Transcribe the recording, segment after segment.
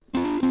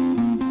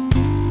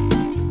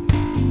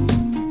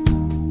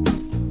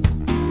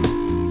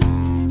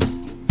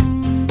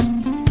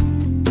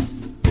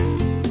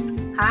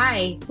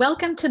Hi,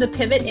 welcome to the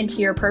Pivot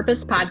into Your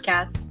Purpose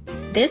podcast.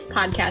 This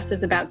podcast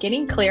is about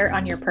getting clear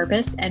on your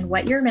purpose and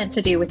what you're meant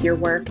to do with your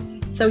work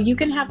so you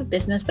can have a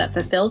business that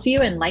fulfills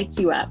you and lights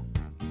you up.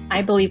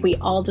 I believe we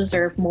all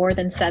deserve more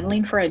than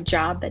settling for a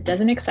job that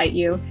doesn't excite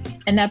you,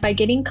 and that by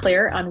getting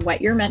clear on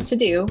what you're meant to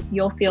do,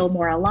 you'll feel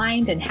more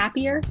aligned and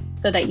happier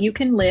so that you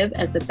can live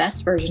as the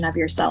best version of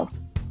yourself.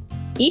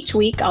 Each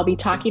week, I'll be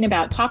talking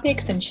about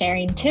topics and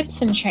sharing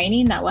tips and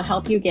training that will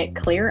help you get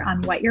clear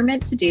on what you're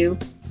meant to do,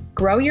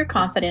 grow your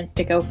confidence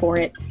to go for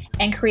it,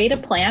 and create a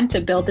plan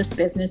to build this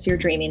business you're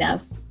dreaming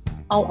of.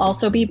 I'll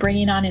also be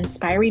bringing on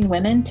inspiring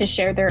women to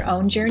share their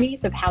own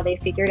journeys of how they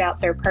figured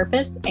out their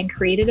purpose and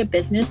created a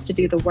business to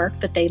do the work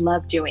that they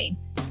love doing.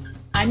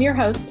 I'm your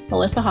host,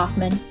 Melissa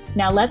Hoffman.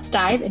 Now let's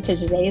dive into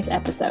today's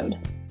episode.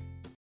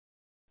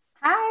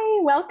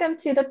 Hi, welcome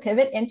to the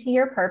Pivot into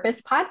Your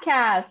Purpose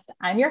podcast.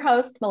 I'm your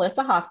host,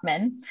 Melissa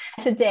Hoffman.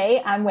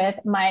 Today, I'm with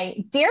my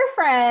dear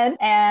friend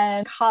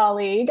and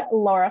colleague,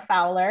 Laura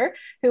Fowler,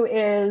 who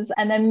is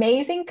an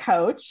amazing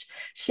coach.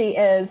 She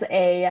is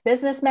a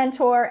business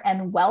mentor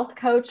and wealth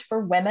coach for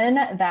women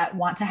that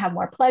want to have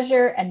more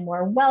pleasure and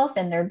more wealth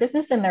in their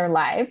business and their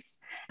lives.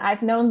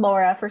 I've known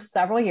Laura for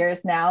several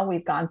years now.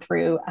 We've gone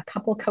through a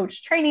couple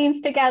coach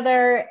trainings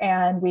together,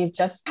 and we've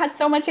just had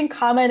so much in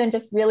common and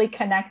just really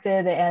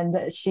connected.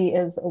 And she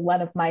is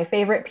one of my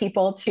favorite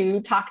people to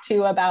talk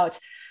to about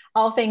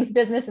all things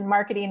business and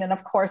marketing, and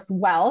of course,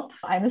 wealth.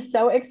 I'm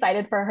so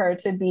excited for her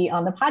to be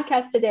on the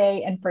podcast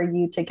today and for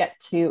you to get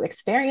to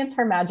experience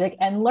her magic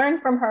and learn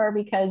from her,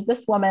 because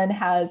this woman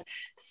has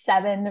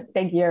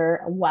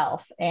 7-figure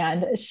wealth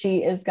and she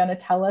is going to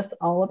tell us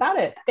all about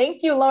it.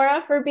 Thank you,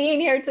 Laura, for being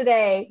here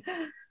today.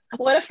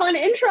 What a fun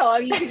intro.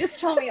 You can just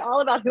tell me all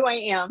about who I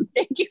am.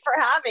 Thank you for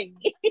having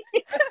me.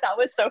 That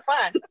was so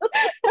fun.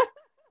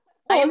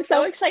 I am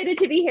so excited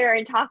to be here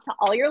and talk to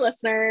all your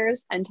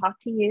listeners and talk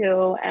to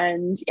you.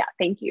 And yeah,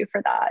 thank you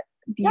for that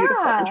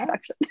beautiful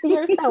introduction.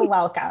 You're so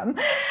welcome.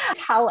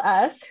 Tell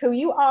us who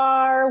you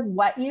are,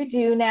 what you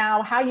do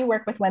now, how you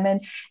work with women,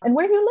 and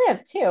where you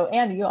live too.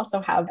 And you also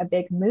have a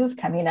big move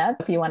coming up.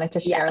 If you wanted to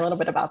share a little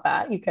bit about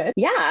that, you could.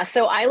 Yeah.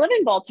 So I live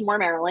in Baltimore,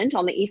 Maryland,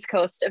 on the East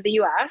Coast of the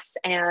US,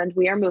 and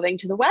we are moving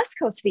to the West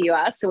Coast of the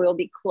US. So we'll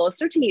be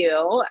closer to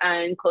you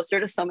and closer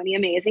to so many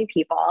amazing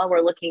people.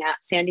 We're looking at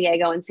San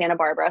Diego and Santa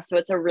Barbara. So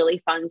it's a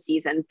really fun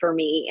season for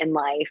me in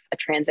life, a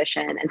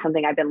transition, and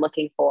something I've been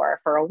looking for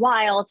a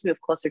while, to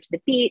move closer to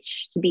the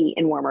beach, to be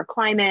in warmer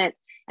climate,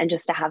 and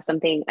just to have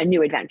a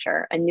new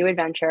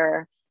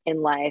adventure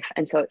in life.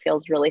 And so it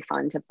feels really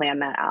fun to plan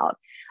that out.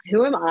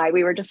 Who am I?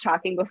 We were just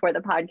talking before the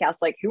podcast,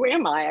 like, who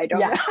am I? I don't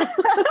know.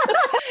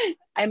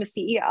 I'm a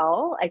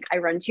CEO. I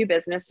run 2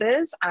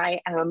 businesses. I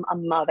am a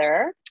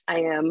mother. I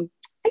am,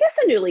 I guess,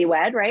 a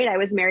newlywed, right? I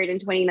was married in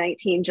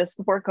 2019, just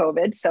before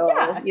COVID. So,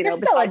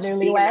 besides just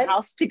being in the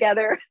house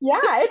together. Yeah,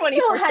 it's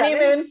still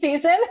honeymoon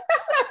season.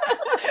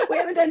 We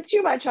haven't done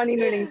too much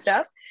honeymooning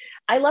stuff.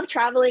 I love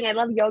traveling. I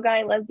love yoga.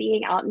 I love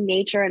being out in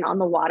nature and on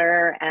the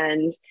water,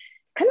 and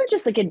kind of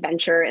just like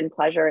adventure and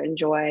pleasure and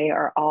joy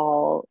are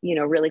all,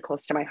 really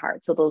close to my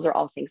heart. So those are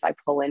all things I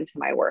pull into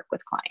my work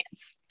with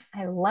clients.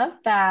 I love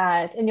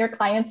that. And your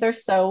clients are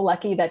so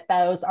lucky that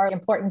those are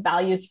important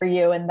values for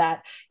you, and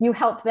that you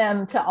help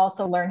them to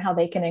also learn how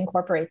they can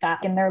incorporate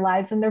that in their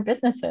lives and their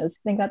businesses.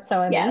 I think that's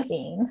so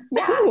amazing.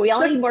 Yes. Yeah. We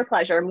all need more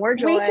pleasure, more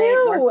joy,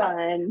 more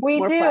fun. We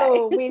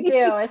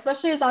do,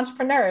 especially as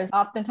entrepreneurs.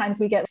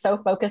 Oftentimes we get so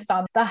focused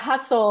on the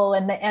hustle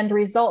and the end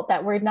result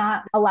that we're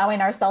not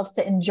allowing ourselves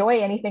to enjoy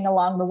anything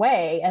along the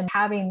way, and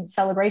having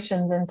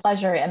celebrations and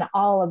pleasure and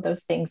all of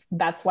those things.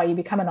 That's why you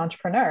become an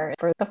entrepreneur,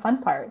 for the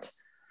fun part.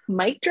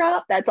 Mic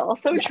drop. That's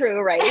also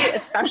true, right?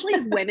 Especially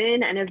as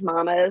women and as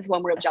mamas,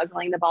 when we're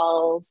juggling the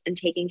balls and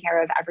taking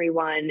care of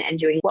everyone and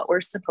doing what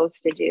we're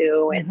supposed to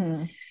do,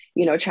 and,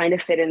 trying to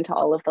fit into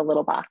all of the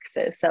little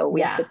boxes. So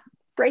we have to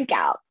break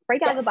out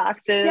the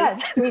boxes.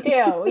 Yes, we do.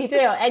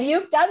 And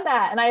you've done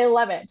that. And I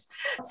love it.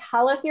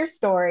 Tell us your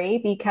story,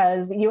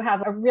 because you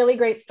have a really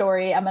great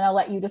story. I'm going to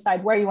let you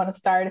decide where you want to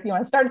start. If you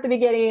want to start at the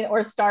beginning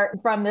or start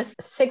from this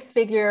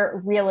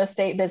 6-figure real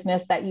estate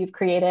business that you've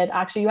created.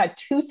 Actually, you had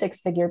 2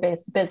 6-figure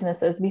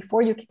businesses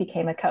before you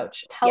became a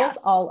coach. Tell us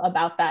all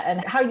about that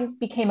and how you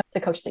became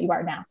the coach that you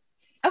are now.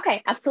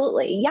 Okay,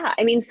 absolutely. Yeah.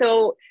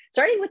 So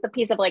starting with the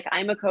piece of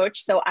I'm a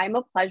coach. So I'm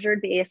a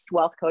pleasure-based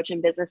wealth coach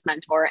and business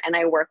mentor, and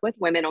I work with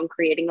women on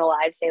creating the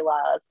lives they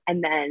love.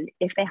 And then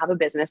if they have a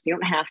business, you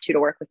don't have to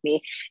work with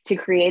me, to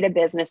create a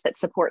business that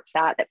supports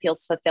that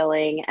feels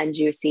fulfilling and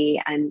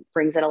juicy and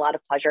brings in a lot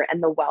of pleasure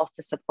and the wealth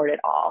to support it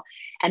all.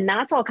 And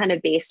that's all kind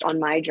of based on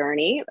my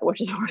journey,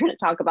 which is what we're going to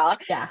talk about,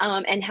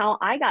 and how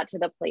I got to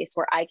the place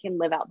where I can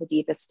live out the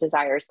deepest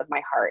desires of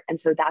my heart. And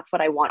so that's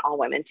what I want all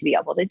women to be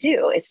able to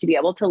do, is to be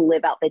able to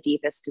live out the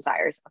deepest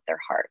desires of their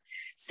heart.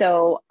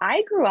 So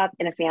I grew up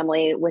in a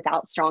family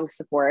without strong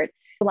support.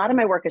 A lot of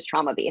my work is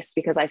trauma-based,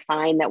 because I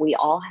find that we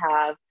all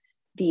have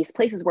these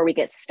places where we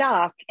get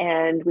stuck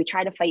and we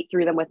try to fight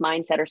through them with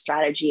mindset or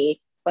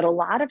strategy. But a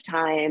lot of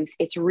times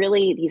it's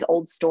really these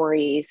old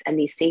stories and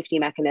these safety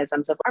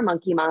mechanisms of our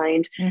monkey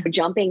mind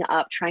jumping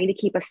up, trying to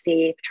keep us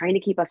safe, trying to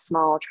keep us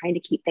small, trying to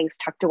keep things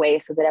tucked away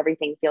so that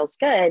everything feels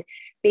good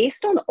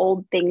based on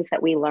old things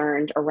that we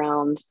learned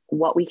around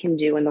what we can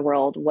do in the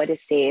world, what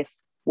is safe,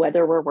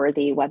 whether we're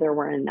worthy, whether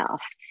we're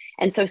enough.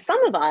 And so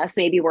some of us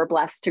maybe were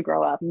blessed to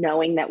grow up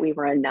knowing that we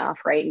were enough,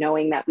 right?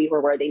 Knowing that we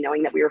were worthy,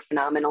 knowing that we were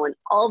phenomenal and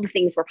all the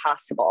things were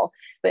possible.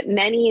 But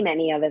many,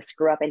 many of us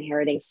grew up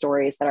inheriting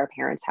stories that our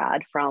parents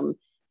had from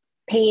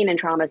pain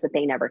and traumas that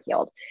they never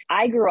healed.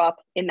 I grew up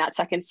in that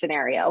second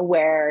scenario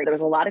where there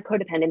was a lot of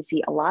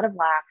codependency, a lot of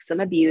lack, some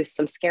abuse,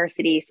 some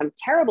scarcity, some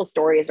terrible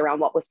stories around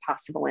what was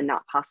possible and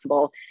not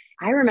possible.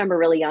 I remember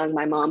really young,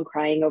 my mom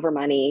crying over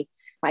money,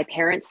 my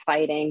parents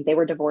fighting. They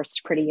were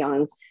divorced pretty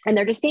young, and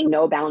there just being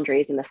no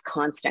boundaries in this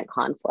constant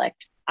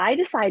conflict. I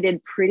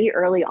decided pretty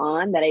early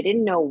on that I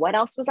didn't know what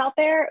else was out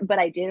there, but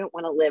I didn't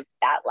want to live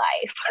that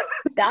life.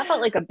 That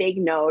felt like a big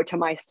no to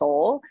my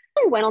soul.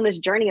 I went on this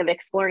journey of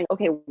exploring,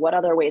 okay, what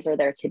other ways are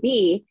there to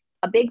be?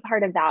 A big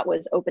part of that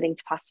was opening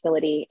to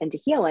possibility and to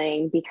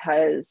healing,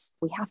 because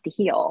we have to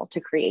heal to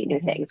create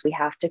new things. We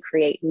have to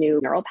create new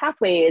neural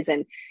pathways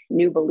and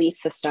new belief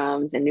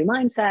systems and new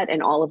mindset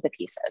and all of the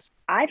pieces.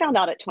 I found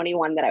out at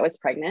 21 that I was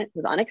pregnant. It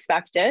was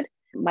unexpected.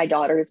 My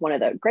daughter is one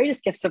of the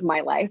greatest gifts of my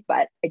life,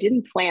 but I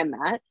didn't plan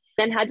that.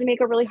 Then had to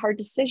make a really hard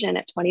decision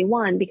at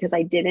 21 because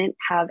I didn't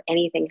have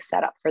anything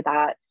set up for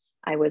that.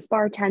 I was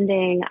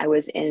bartending. I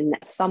was in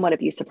a somewhat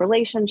abusive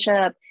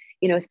relationship.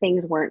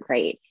 Things weren't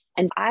great.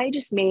 And I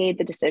just made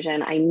the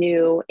decision. I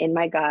knew in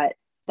my gut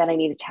that I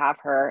needed to have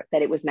her,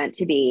 that it was meant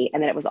to be,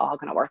 and that it was all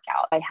going to work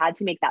out. I had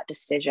to make that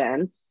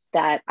decision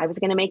that I was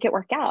going to make it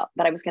work out,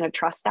 that I was going to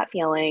trust that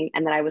feeling,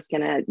 and that I was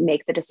going to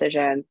make the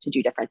decision to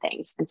do different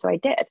things. And so I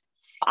did.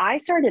 I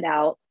started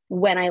out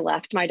when I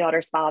left my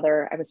daughter's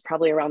father, I was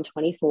probably around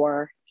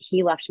 24.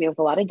 He left me with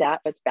a lot of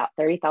debt. It's about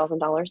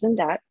 $30,000 in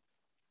debt.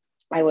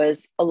 I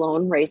was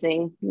alone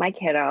raising my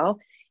kiddo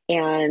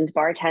and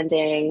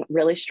bartending,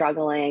 really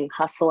struggling,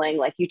 hustling,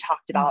 like you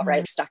talked about,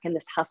 right? Stuck in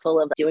this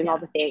hustle of doing all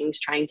the things,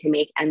 trying to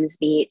make ends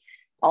meet,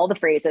 all the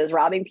phrases,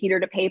 robbing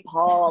Peter to pay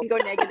Paul, go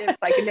negative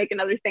so I can make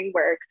another thing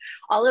work,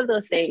 all of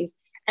those things.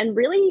 And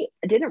really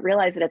didn't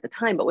realize it at the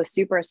time, but was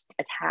super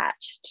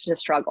attached to the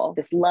struggle,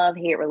 this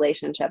love-hate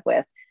relationship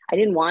with, I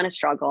didn't want to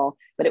struggle,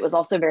 but it was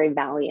also very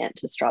valiant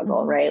to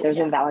struggle, right? There's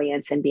a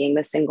valiance in being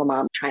the single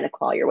mom, trying to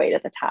claw your way to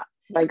the top.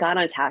 I got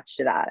attached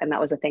to that. And that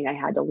was a thing I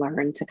had to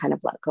learn to kind of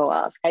let go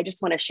of. I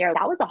just want to share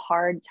that was a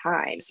hard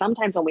time.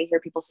 Sometimes when we hear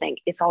people saying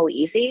it's all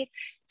easy,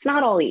 it's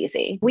not all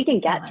easy. We can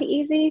get to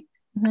easy,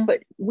 but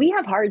we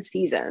have hard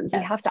seasons.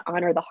 We have to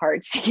honor the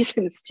hard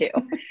seasons too.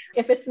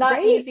 If it's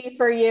not easy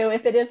for you,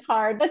 if it is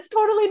hard, that's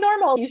totally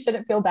normal. You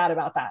shouldn't feel bad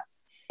about that.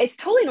 It's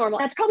totally normal.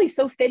 That's probably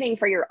so fitting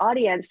for your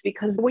audience,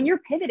 because when you're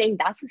pivoting,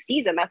 that's a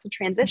season, that's a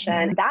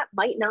transition. That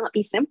might not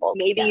be simple.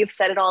 Maybe you've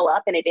set it all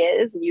up and it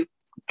is, and you've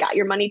got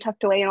your money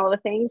tucked away and all the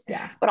things,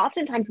 but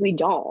oftentimes we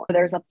don't.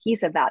 There's a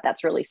piece of that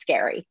that's really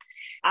scary.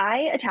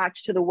 I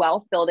attached to the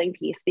wealth building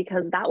piece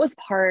because that was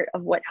part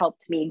of what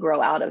helped me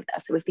grow out of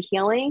this. It was the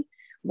healing,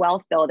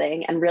 wealth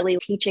building, and really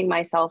teaching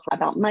myself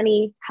about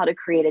money, how to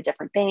create a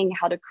different thing,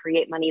 how to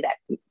create money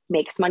that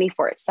makes money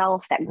for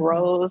itself, that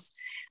grows,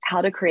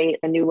 how to create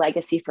a new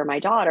legacy for my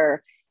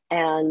daughter.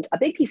 And a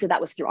big piece of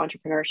that was through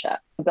entrepreneurship.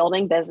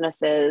 Building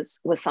businesses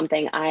was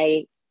something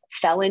I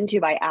fell into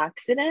by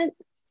accident.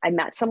 I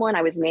met someone,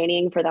 I was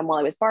nannying for them while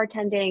I was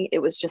bartending. It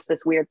was just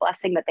this weird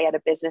blessing that they had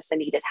a business and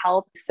needed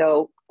help.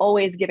 So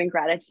always giving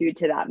gratitude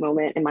to that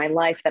moment in my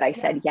life that I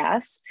said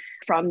yes.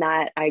 From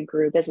that, I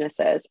grew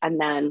businesses. And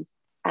then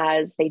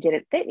as they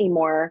didn't fit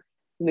anymore,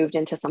 moved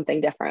into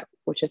something different,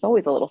 which is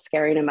always a little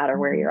scary no matter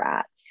where you're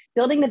at.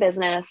 Building the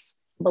business,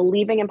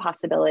 believing in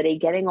possibility,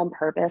 getting on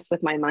purpose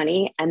with my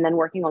money, and then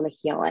working on the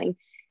healing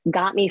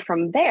got me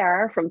from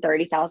there, from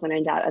 30,000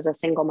 in debt as a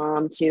single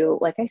mom to,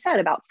 like I said,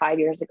 about 5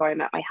 years ago, I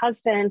met my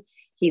husband.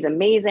 He's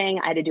amazing.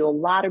 I had to do a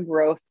lot of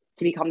growth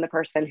to become the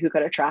person who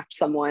could attract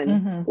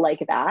someone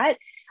like that.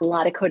 A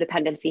lot of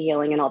codependency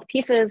healing and all the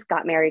pieces.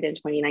 Got married in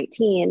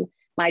 2019.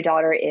 My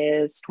daughter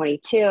is 22.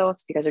 So if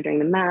you guys are doing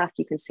the math,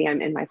 you can see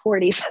I'm in my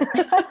 40s.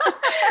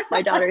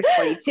 My daughter is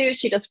 22.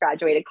 She just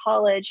graduated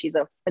college. She's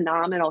a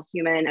phenomenal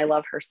human. I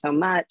love her so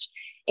much.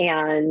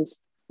 And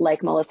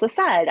like Melissa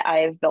said,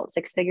 I've built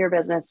 6-figure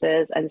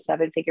businesses and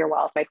 7-figure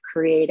wealth. I've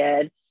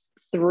created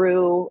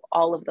through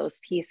all of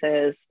those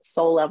pieces,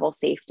 soul level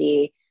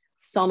safety,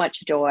 so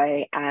much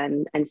joy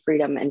and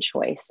freedom and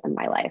choice in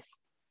my life.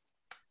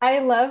 I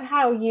love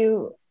how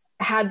you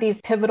had these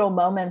pivotal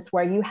moments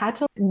where you had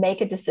to make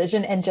a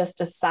decision and just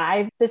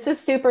decide, this is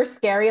super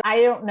scary.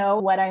 I don't know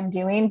what I'm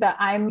doing, but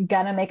I'm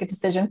going to make a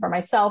decision for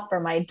myself, for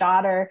my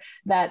daughter,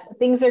 that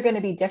things are going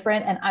to be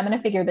different and I'm going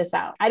to figure this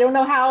out. I don't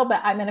know how,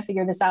 but I'm going to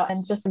figure this out, and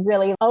just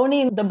really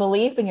owning the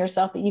belief in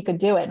yourself that you could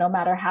do it no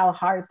matter how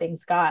hard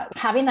things got.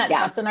 Having that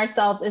trust in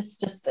ourselves is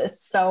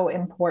so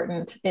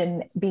important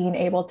in being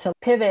able to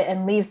pivot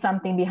and leave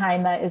something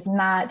behind that is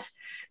not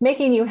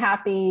making you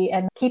happy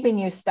and keeping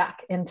you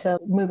stuck into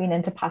moving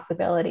into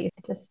possibility.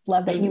 I just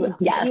love that you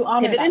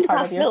honor pivot that into part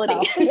possibility.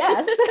 of yourself.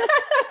 Yes.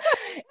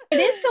 It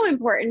is so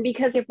important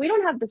because if we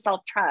don't have the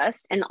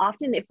self-trust, and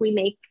often if we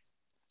make,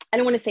 I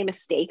don't want to say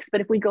mistakes,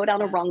 but if we go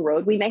down a wrong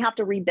road, we may have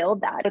to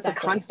rebuild that. It's a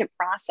constant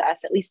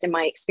process, at least in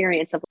my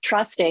experience, of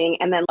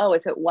trusting. And then,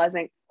 if it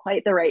wasn't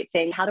quite the right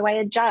thing, how do I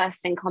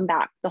adjust and come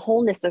back the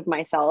wholeness of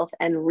myself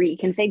and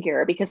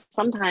reconfigure? Because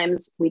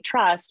sometimes we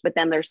trust, but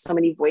then there's so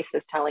many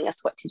voices telling us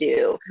what to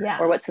do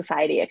or what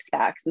society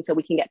expects. And so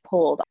we can get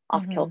pulled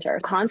off kilter.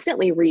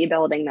 Constantly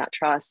rebuilding that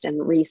trust and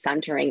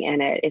recentering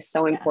in it is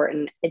so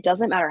important. It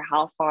doesn't matter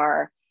how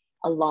far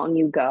along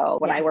you go.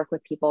 When I work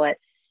with people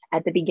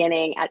at the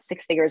beginning, at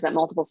 6 figures, at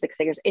multiple 6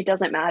 figures, it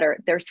doesn't matter.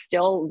 They're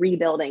still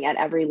rebuilding at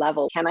every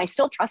level. Can I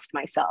still trust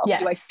myself? Yes.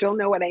 Do I still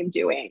know what I'm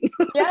doing?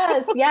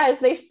 Yes.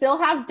 They still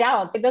have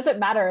doubts. It doesn't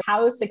matter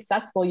how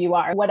successful you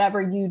are,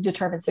 whatever you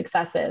determine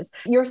success is,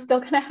 you're still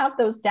going to have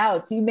those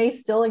doubts. You may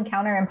still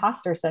encounter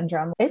imposter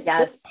syndrome. It's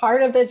just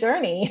part of the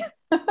journey.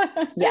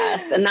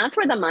 Yes. And that's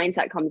where the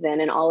mindset comes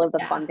in and all of the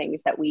fun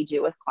things that we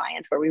do with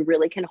clients, where we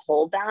really can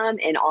hold them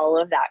in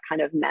all of that kind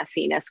of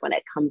messiness when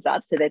it comes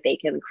up so that they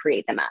can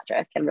create the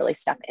magic and really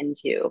step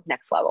into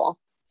next level.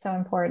 So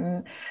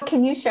important.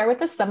 Can you share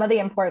with us some of the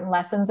important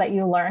lessons that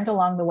you learned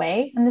along the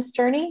way in this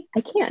journey?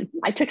 I can.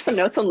 I took some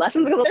notes on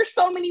lessons because there's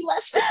so many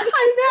lessons.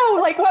 I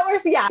know. Like what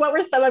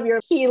were some of your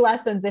key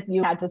lessons, if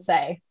you had to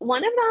say?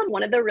 One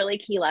of the really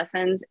key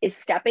lessons is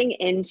stepping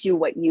into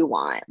what you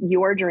want,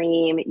 your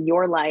dream,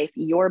 your life,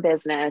 your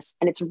business.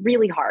 And it's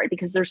really hard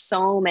because there's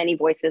so many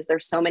voices.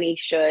 There's so many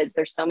shoulds.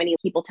 There's so many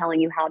people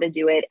telling you how to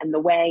do it and the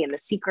way and the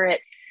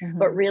secret.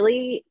 But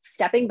really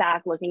stepping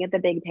back, looking at the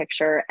big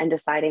picture and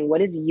deciding what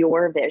is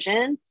your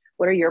vision,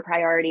 what are your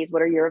priorities,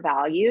 what are your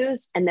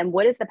values, and then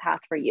what is the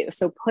path for you?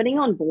 So putting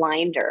on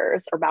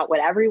blinders about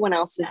what everyone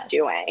else is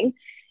doing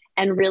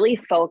and really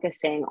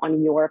focusing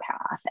on your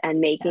path and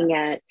making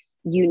it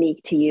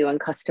unique to you and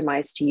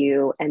customized to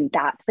you. And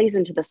that plays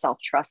into the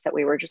self-trust that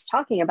we were just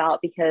talking about,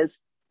 because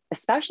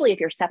especially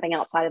if you're stepping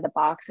outside of the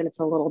box and it's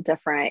a little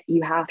different,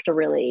 you have to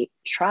really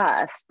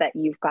trust that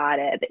you've got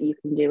it, that you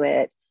can do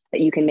it, that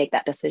you can make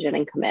that decision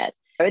and commit.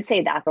 I would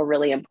say that's a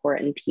really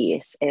important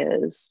piece,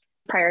 is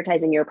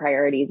prioritizing your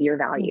priorities, your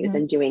values,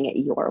 and doing it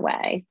your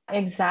way.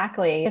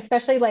 Exactly.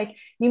 Especially like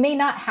you may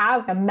not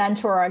have a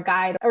mentor or a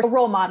guide or a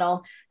role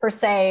model per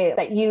se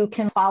that you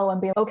can follow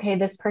and be, okay,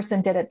 this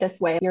person did it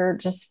this way. You're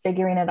just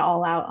figuring it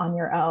all out on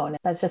your own.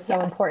 That's just so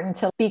important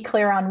to be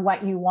clear on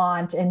what you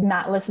want and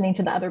not listening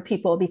to the other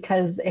people,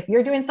 because if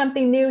you're doing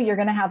something new, you're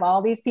going to have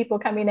all these people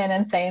coming in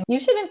and saying, you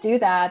shouldn't do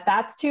that.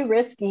 That's too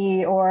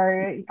risky.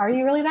 Or are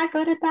you really that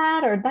good at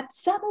that? Or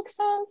does that make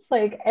sense?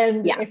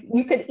 If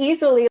you could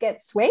easily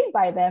get swayed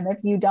by them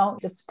if you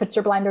don't just put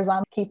your blinders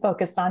on, keep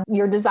focused on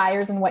your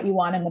desires and what you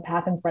want and the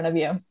path in front of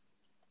you.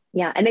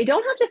 Yeah. And they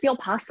don't have to feel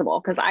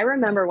possible. Because I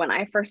remember when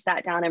I first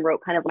sat down and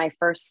wrote kind of my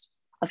first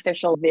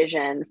official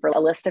vision for a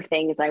list of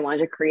things I wanted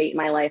to create in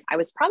my life, I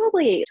was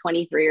probably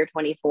 23 or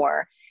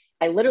 24.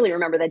 I literally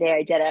remember the day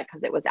I did it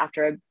because it was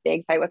after a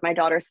big fight with my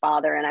daughter's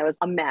father and I was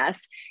a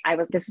mess.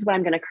 This is what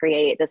I'm going to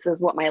create. This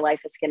is what my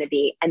life is going to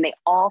be. And they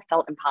all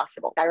felt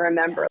impossible. I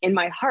remember in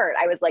my heart,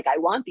 I was like, I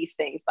want these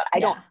things, but I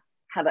don't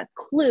have a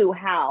clue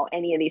how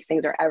any of these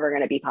things are ever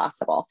going to be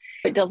possible.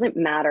 It doesn't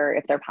matter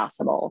if they're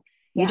possible.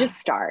 You just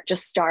start,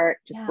 just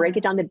break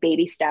it down to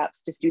baby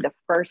steps. Just do the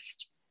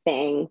first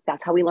thing.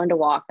 That's how we learn to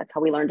walk. That's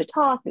how we learn to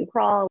talk and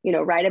crawl,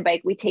 ride a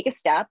bike. We take a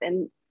step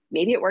and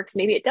maybe it works,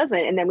 maybe it doesn't.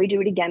 And then we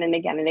do it again and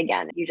again and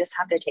again. You just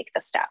have to take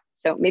the step.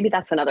 So maybe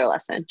that's another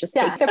lesson. Just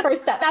take the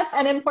first step. That's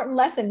an important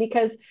lesson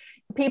because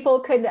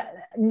people could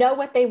know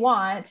what they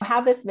want,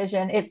 have this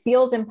vision. It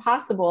feels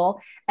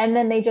impossible. And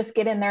then they just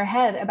get in their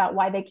head about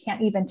why they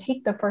can't even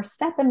take the first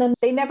step. And then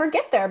they never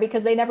get there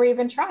because they never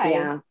even tried.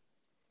 Yeah.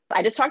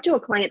 I just talked to a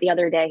client the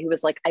other day who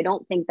was like, I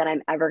don't think that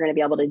I'm ever going to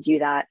be able to do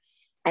that.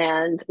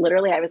 And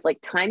literally I was like,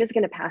 time is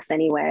going to pass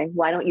anyway.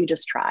 Why don't you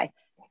just try?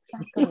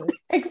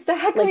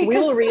 Exactly. Like we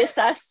will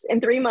reassess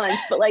in 3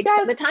 months, but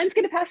the time's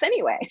going to pass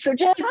anyway. So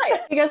just try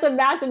it. Because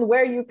imagine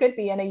where you could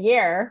be in a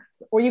year,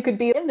 or you could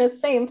be in the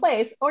same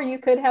place, or you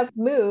could have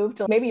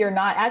moved. Maybe you're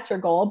not at your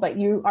goal, but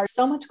you are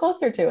so much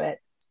closer to it.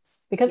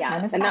 Because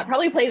time is fast. That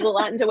probably plays a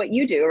lot into what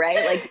you do,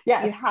 right? Like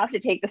you have to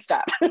take the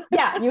step.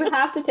 You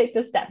have to take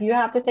the step. You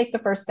have to take the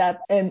first step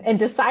and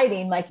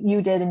deciding, like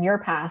you did in your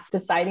past,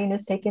 deciding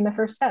is taking the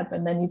first step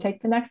and then you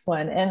take the next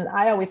one. And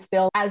I always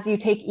feel as you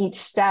take each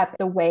step,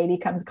 the way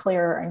becomes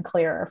clearer and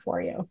clearer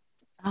for you.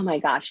 Oh my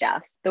gosh,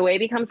 yes. The way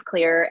becomes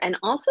clear. And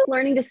also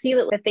learning to see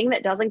that the thing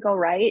that doesn't go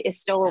right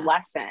is still a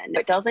lesson.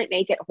 It doesn't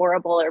make it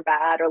horrible or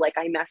bad or like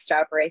I messed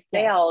up or I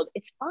failed.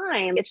 It's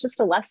fine. It's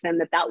just a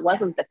lesson that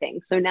wasn't the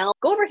thing. So now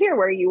go over here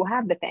where you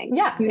have the thing.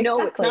 Yeah, you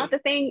know it's not the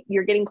thing.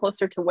 You're getting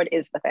closer to what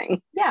is the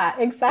thing. Yeah,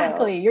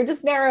 exactly. So, you're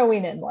just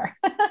narrowing in more.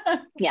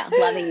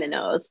 Loving the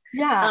nose.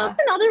 Yeah.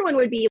 Another one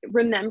would be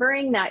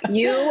remembering that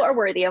you are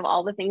worthy of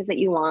all the things that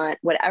you want.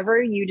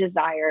 Whatever you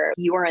desire,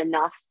 you are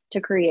enough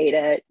to create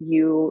it.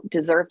 You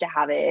deserve to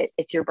have it.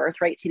 It's your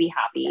birthright to be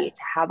happy, Yes.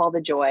 to have all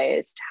the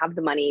joys, to have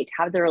the money, to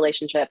have the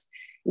relationships.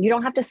 You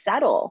don't have to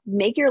settle.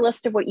 Make your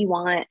list of what you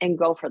want and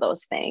go for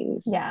those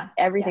things. Yeah.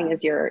 Everything Yeah.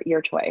 is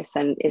your choice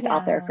and is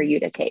out there Yeah. for you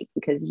to take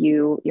because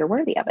you're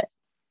worthy of it.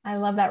 I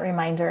love that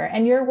reminder.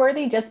 And you're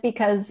worthy just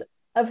because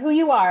of who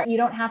you are. You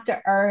don't have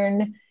to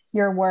earn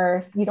your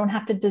worth. You don't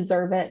have to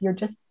deserve it. You're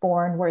just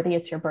born worthy.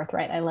 It's your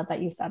birthright. I love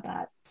that you said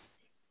that.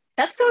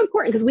 That's so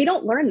important because we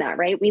don't learn that,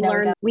 right? We No, we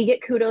learn, don't. we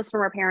get kudos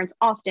from our parents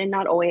often,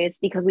 not always,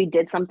 because we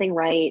did something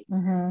right,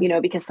 Mhm. you know,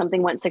 because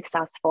something went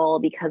successful,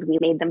 because we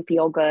made them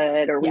feel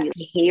good or we Yeah.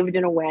 behaved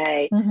in a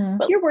way. Mhm.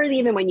 But you're worthy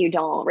even when you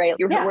don't, right?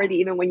 You're Yeah. worthy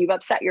even when you've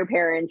upset your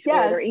parents or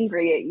Yes. they're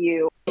angry at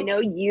you. I know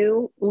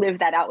you live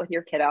that out with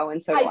your kiddo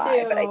and so do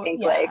I, but I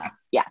think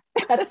Yeah.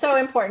 That's so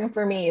important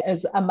for me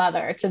as a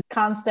mother to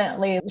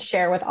constantly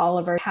share with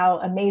Oliver how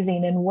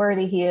amazing and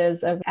worthy he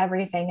is of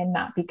everything, and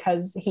not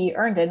because he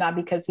earned it, not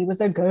because he was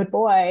a good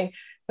boy,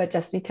 but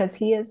just because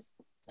he is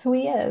who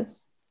he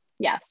is.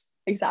 Yes,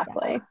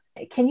 exactly.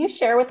 Yeah. Can you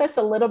share with us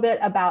a little bit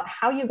about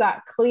how you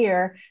got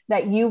clear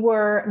that you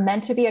were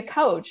meant to be a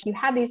coach? You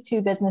had these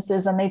two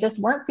businesses and they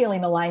just weren't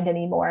feeling aligned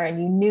anymore.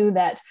 And you knew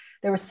that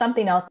there was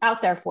something else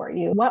out there for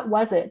you. What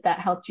was it that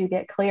helped you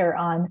get clear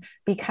on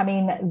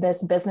becoming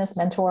this business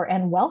mentor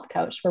and wealth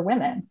coach for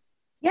women?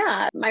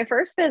 Yeah, my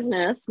first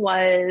business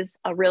was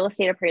a real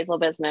estate appraisal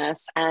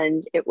business,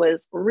 and it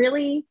was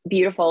really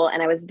beautiful.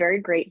 And I was very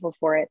grateful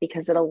for it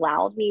because it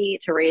allowed me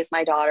to raise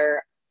my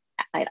daughter.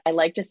 I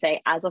like to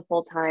say as a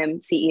full-time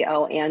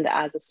CEO and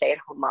as a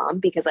stay-at-home mom,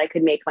 because I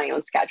could make my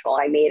own schedule.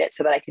 I made it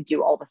so that I could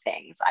do all the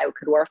things. I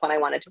could work when I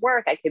wanted to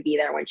work. I could be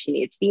there when she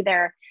needed to be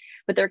there.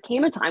 But there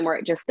came a time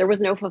where there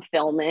was no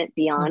fulfillment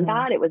beyond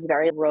that. It was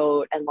very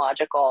rote and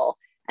logical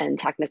and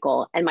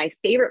technical. And my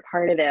favorite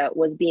part of it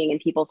was being in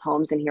people's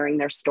homes and hearing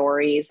their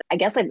stories. I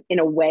guess I've in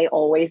a way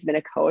always been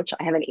a coach.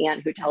 I have an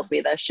aunt who tells me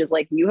this. She's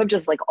like, you have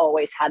just like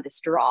always had this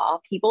draw.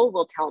 People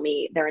will tell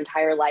me their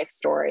entire life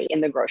story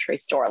in the grocery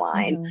store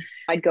line.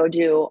 I'd go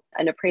do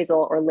an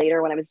appraisal, or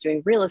later when I was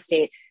doing real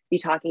estate, be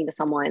talking to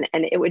someone,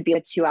 and it would be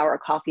a 2-hour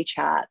coffee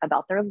chat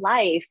about their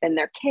life and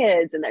their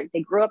kids, and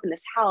they grew up in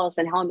this house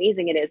and how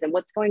amazing it is and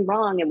what's going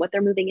wrong and what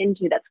they're moving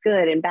into that's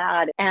good and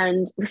bad.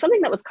 And it was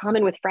something that was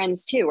common with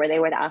friends too, where they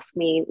would ask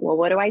me, well,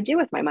 what do I do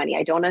with my money?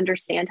 I don't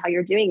understand how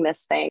you're doing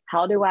this thing.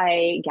 How do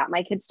I get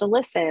my kids to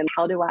listen?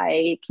 How do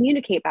I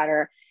communicate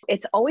better?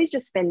 It's always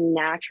just been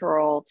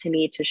natural to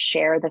me to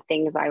share the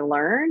things I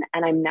learn.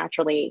 And I'm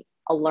naturally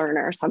a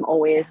learner. So I'm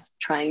always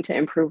trying to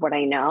improve what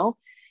I know.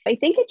 I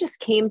think it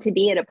just came to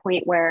be at a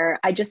point where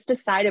I just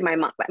decided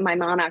my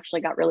mom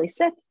actually got really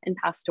sick and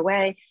passed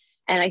away.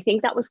 And I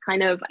think that was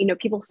kind of, you know,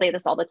 people say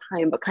this all the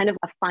time, but kind of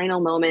a final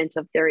moment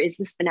of there is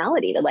this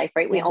finality to life,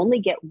 right? We only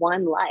get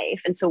one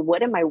life. And so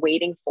what am I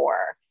waiting for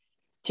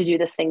to do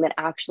this thing that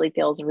actually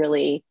feels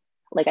really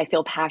like I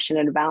feel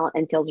passionate about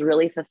and feels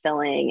really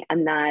fulfilling,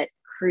 and that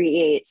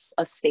creates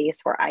a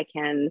space where I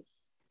can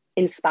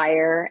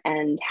inspire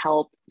and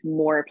help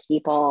more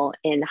people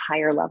in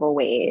higher level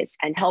ways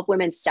and help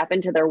women step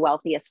into their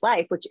wealthiest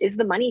life, which is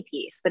the money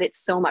piece. But it's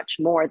so much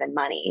more than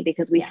money,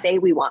 because we say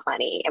we want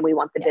money and we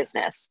want the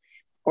business,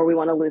 or we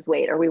want to lose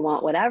weight, or we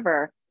want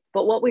whatever.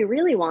 But what we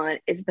really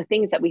want is the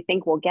things that we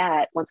think we'll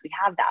get once we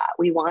have that.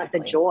 We want the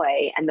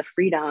joy and the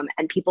freedom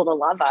and people to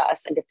love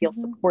us and to feel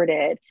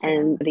supported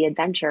and the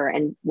adventure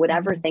and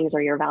whatever things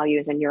are your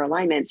values and your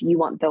alignments. You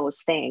want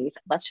those things.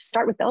 Let's just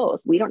start with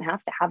those. We don't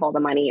have to have all the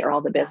money or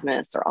all the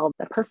business or all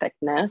the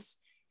perfectness.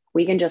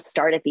 We can just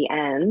start at the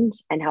end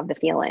and have the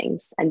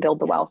feelings and build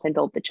the wealth and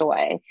build the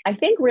joy. I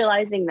think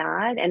realizing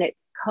that, and it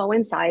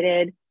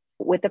coincided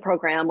with the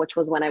program, which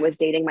was when I was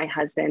dating my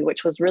husband,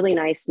 which was really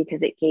nice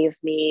because it gave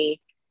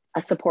me a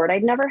support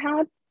I'd never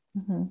had.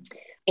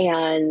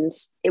 And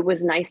it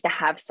was nice to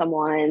have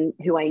someone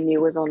who I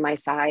knew was on my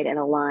side and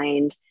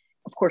aligned.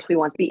 Of course, we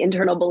want the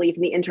internal belief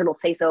and the internal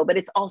say so, but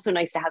it's also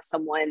nice to have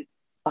someone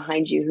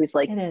behind you who's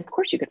like, of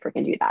course you could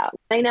freaking do that.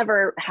 I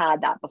never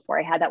had that before.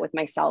 I had that with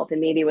myself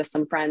and maybe with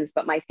some friends,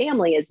 but my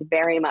family is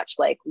very much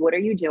like, what are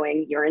you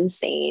doing? You're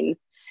insane.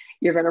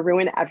 You're going to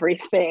ruin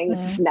everything.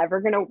 This is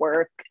never going to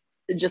work.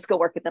 Just go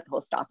work at the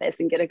post office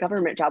and get a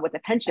government job with a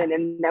pension,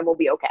 and then we'll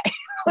be okay.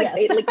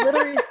 They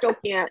literally still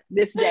can't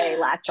this day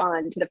latch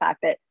on to the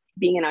fact that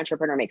being an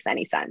entrepreneur makes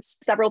any sense.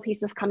 Several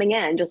pieces coming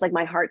in, just like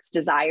my heart's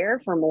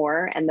desire for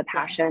more and the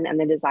passion and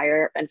the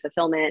desire and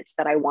fulfillment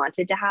that I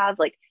wanted to have,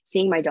 like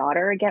seeing my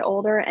daughter get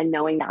older and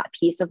knowing that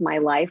piece of my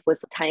life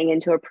was tying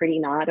into a pretty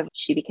knot of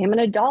she became an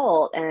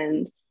adult,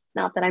 and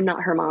not that I'm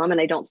not her mom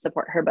and I don't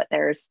support her, but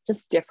there's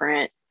just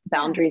different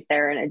boundaries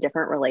there in a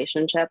different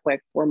relationship.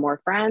 Like we're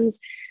more friends.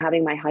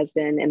 Having my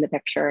husband in the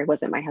picture, it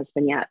wasn't my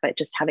husband yet, but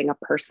just having a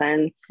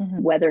person,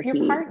 whether he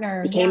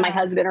became my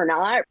husband or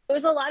not, it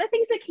was a lot of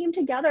things that came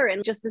together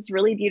in just this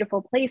really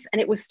beautiful place.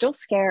 And it was still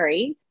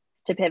scary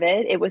to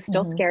pivot. It was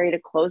still scary to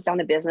close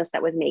down a business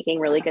that was making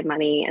really good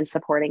money and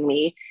supporting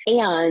me.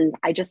 And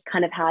I just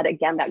kind of had,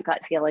 again, that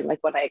gut feeling, like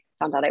when I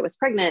found out I was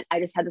pregnant, I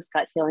just had this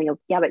gut feeling of,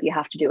 but you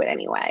have to do it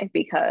anyway,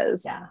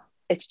 because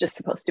it's just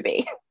supposed to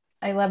be.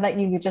 I love that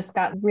you just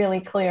got really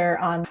clear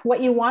on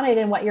what you wanted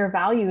and what your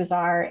values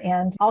are.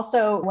 And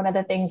also, one of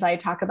the things I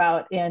talk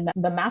about in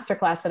the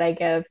masterclass that I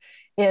give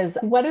is,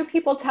 what do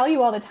people tell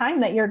you all the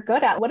time that you're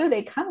good at? What do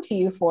they come to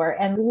you for?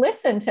 And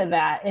listen to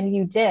that. And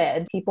you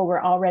did. People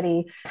were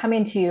already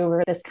coming to you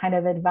for this kind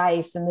of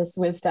advice and this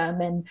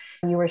wisdom, and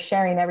you were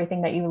sharing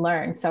everything that you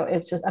learned. So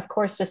it's just, of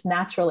course, just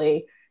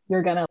naturally,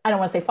 you're going to, I don't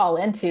want to say fall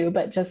into,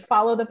 but just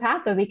follow the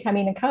path of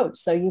becoming a coach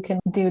so you can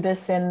do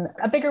this in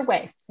a bigger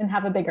way and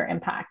have a bigger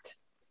impact.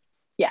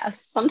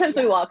 Yes. Sometimes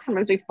we walk,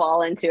 sometimes we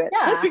fall into it.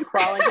 Yeah. Sometimes we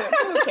crawl into it.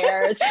 Who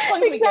cares?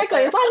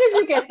 Exactly. As long as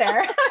you get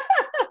there.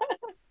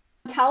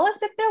 Tell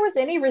us if there was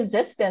any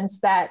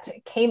resistance that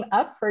came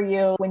up for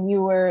you when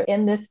you were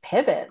in this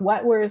pivot.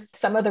 What were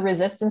some of the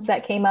resistance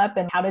that came up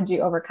and how did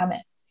you overcome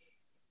it?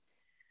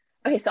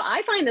 Okay, so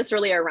I find this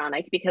really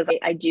ironic because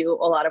I do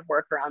a lot of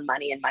work around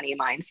money and money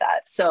mindset.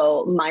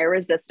 So my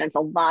resistance, a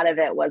lot of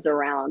it was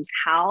around,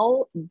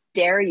 how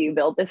dare you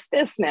build this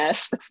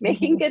business that's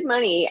making good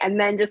money and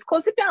then just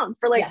close it down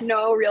for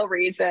no real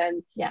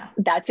reason. Yeah.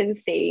 That's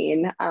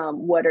insane.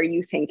 What are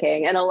you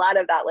thinking? And a lot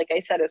of that, like I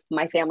said, is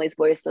my family's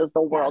voices,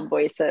 the world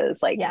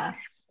voices,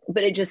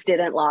 but it just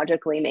didn't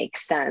logically make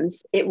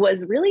sense. It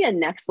was really a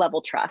next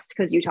level trust,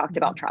 because you talked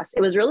about trust.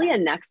 It was really a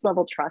next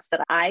level trust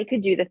that I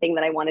could do the thing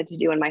that I wanted to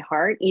do in my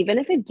heart, even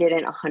if it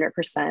didn't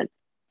 100%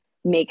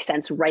 make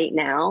sense right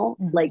now,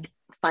 like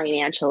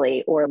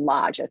financially or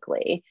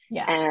logically.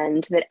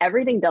 And that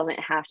everything doesn't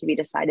have to be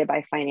decided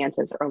by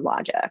finances or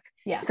logic.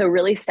 So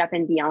really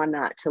stepping beyond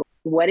that to,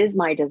 what is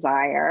my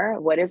desire?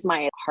 What is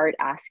my heart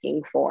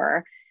asking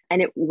for?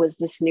 And it was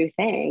this new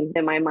thing.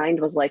 And my mind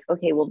was like,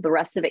 okay, well, the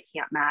rest of it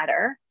can't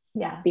matter.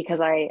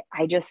 Because I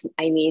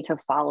need to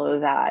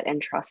follow that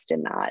and trust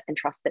in that and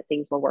trust that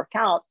things will work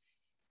out.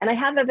 And I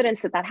have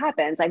evidence that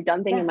happens. I've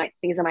done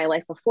things in my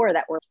life before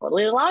that were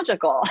totally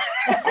illogical.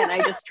 And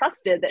I just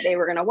trusted that they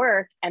were going to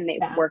work, and they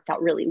worked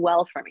out really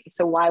well for me.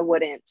 So why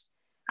wouldn't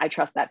I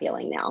trust that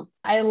feeling now?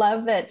 I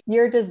love that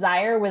your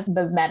desire was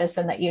the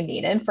medicine that you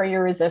needed for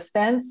your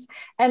resistance.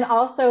 And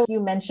also,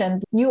 you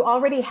mentioned you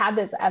already had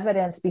this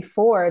evidence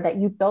before that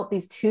you built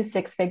these 2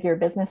 6-figure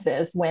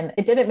businesses when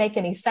it didn't make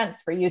any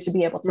sense for you to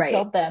be able to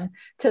build them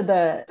to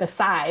the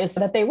size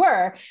that they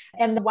were.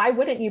 And why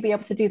wouldn't you be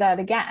able to do that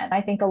again?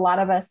 I think a lot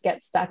of us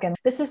get stuck in,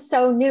 this is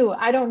so new.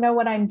 I don't know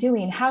what I'm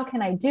doing. How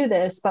can I do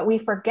this? But we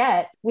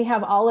forget we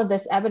have all of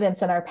this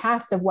evidence in our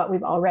past of what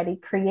we've already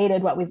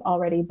created, what we've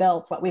already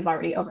built, what we've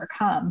already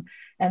overcome.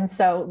 And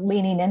so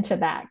leaning into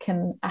that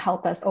can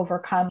help us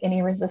overcome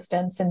any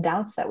resistance and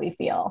doubts that we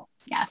feel.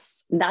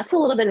 Yes, that's a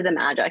little bit of the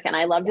magic. And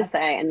I love to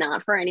say, and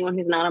not for anyone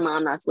who's not a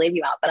mom, not to leave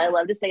you out, but I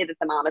love to say that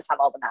the mamas have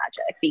all the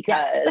magic,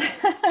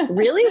 because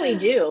really we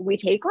do. We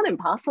take on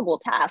impossible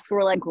tasks.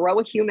 We're like, grow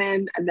a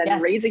human and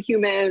then raise a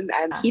human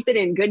and keep it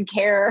in good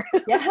care.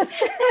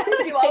 Yes.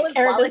 Do all of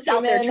while it's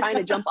out there trying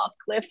to jump off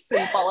cliffs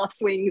and fall off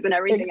swings and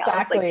everything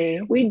else.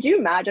 Like, we do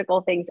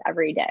magical things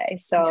every day.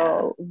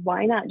 So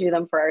why not do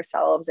them for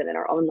ourselves and in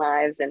our own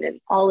lives and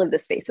in all of the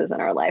spaces in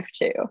our life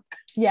too?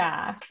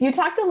 Yeah. You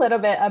talked a little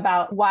bit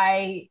about why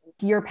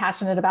you're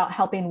passionate about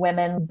helping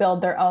women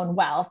build their own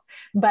wealth,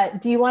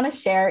 but do you want to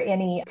share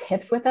any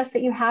tips with us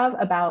that you have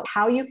about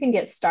how you can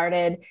get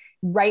started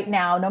right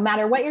now, no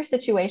matter what your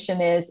situation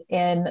is,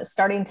 in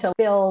starting to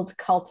build,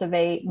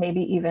 cultivate,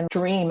 maybe even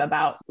dream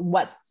about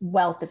what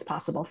wealth is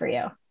possible for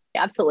you?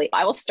 Absolutely.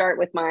 I will start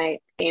with my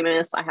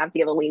famous, I have to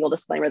give a legal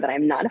disclaimer that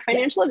I'm not a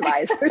financial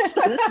advisor.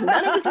 So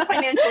none of this is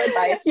financial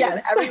advice.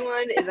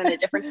 Everyone is in a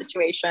different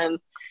situation,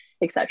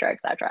 et cetera,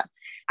 et cetera.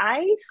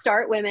 I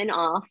start women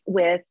off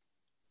with,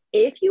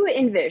 if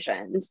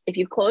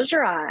you close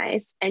your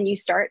eyes and you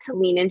start to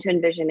lean into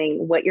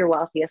envisioning what your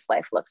wealthiest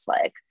life looks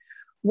like,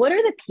 what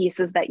are the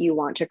pieces that you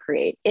want to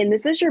create? And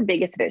this is your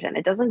biggest vision.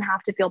 It doesn't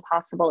have to feel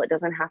possible. It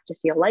doesn't have to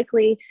feel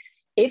likely.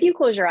 If you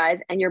close your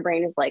eyes and your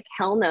brain is like,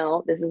 hell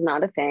no, this is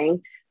not a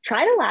thing,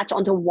 try to latch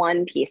onto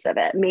one piece of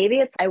it. Maybe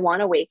it's, I want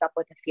to wake up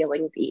with a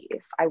feeling of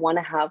ease. I want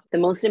to have the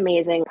most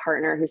amazing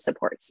partner who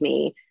supports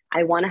me.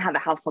 I want to have a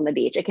house on the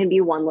beach. It can be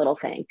one little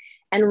thing,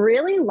 and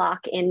really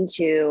lock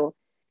into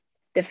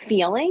the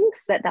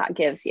feelings that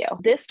gives you.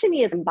 This to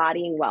me is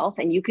embodying wealth.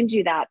 And you can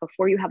do that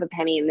before you have a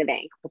penny in the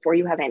bank, before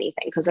you have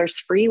anything, because there's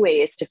free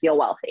ways to feel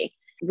wealthy.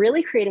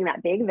 Really creating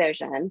that big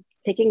vision,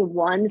 picking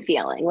one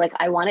feeling, like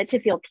I want it to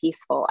feel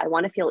peaceful. I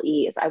want to feel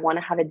ease. I want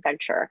to have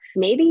adventure.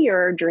 Maybe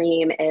your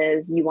dream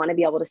is you want to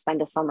be able to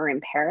spend a summer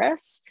in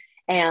Paris.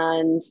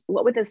 And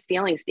what would those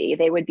feelings be?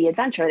 They would be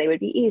adventure. They would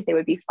be ease. They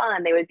would be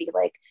fun. They would be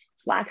like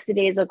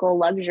lackadaisical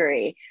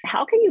luxury.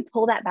 How can you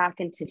pull that back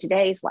into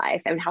today's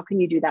life? And how can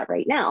you do that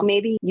right now?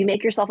 Maybe you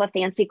make yourself a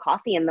fancy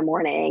coffee in the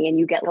morning and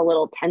you get a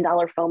little $10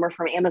 foamer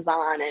from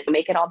Amazon and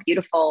make it all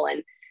beautiful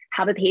and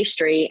have a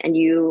pastry, and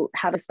you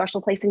have a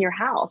special place in your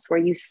house where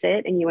you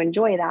sit and you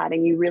enjoy that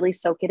and you really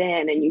soak it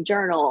in and you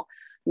journal.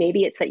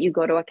 Maybe it's that you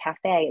go to a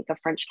cafe, like a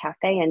French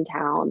cafe in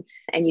town,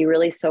 and you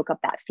really soak up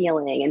that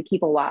feeling and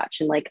people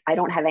watch and like, I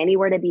don't have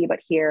anywhere to be but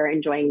here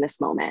enjoying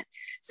this moment.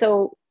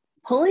 So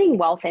pulling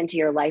wealth into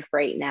your life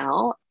right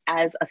now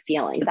as a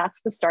feeling, that's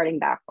the starting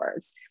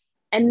backwards.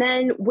 And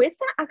then with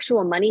the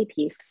actual money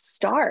piece,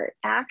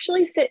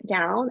 actually sit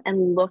down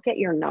and look at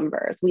your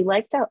numbers. We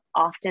like to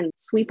often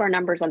sweep our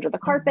numbers under the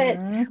carpet.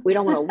 We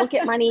don't want to look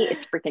at money.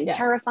 It's freaking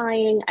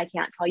terrifying. I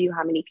can't tell you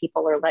how many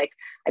people are like,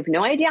 I have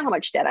no idea how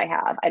much debt I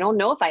have. I don't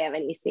know if I have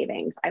any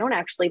savings. I don't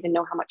actually even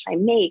know how much I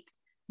make.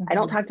 I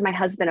don't talk to my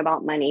husband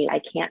about money. I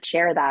can't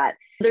share that.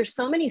 There's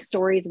so many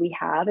stories we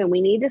have, and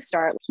we need to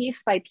start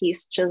piece by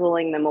piece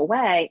chiseling them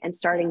away and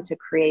starting to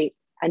create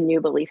a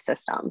new belief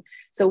system.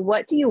 So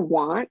what do you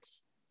want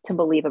to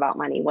believe about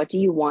money? What do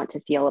you want to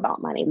feel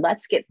about money?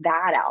 Let's get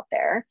that out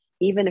there,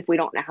 even if we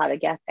don't know how to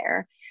get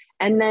there.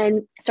 And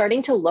then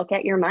starting to look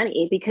at your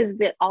money, because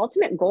the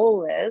ultimate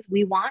goal is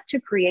we want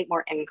to create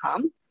more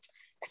income.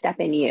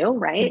 Step in you,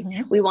 right?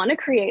 We want to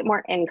create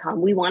more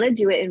income. We want to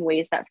do it in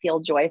ways that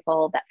feel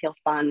joyful, that feel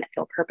fun, that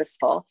feel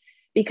purposeful,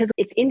 because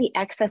it's in the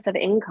excess of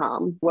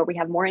income where we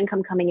have more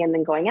income coming in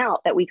than going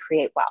out that we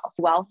create wealth.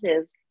 Wealth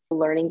is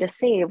learning to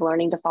save,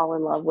 learning to fall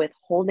in love with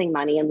holding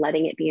money and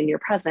letting it be in your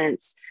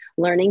presence,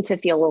 learning to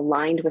feel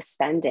aligned with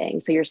spending.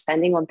 So you're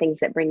spending on things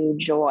that bring you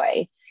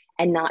joy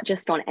and not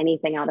just on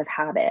anything out of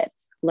habit.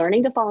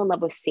 Learning to fall in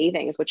love with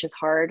savings, which is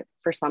hard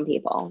for some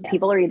people.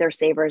 People are either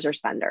savers or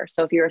spenders.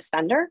 So if you're a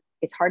spender,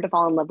 it's hard to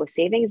fall in love with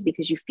savings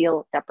because you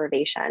feel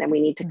deprivation, and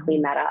we need to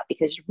clean that up,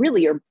 because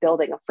really you're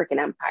building a freaking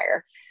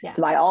empire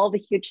to buy all the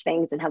huge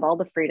things and have all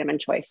the freedom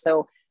and choice.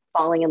 So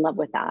falling in love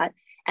with that.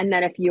 And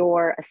then if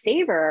you're a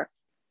saver,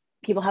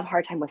 people have a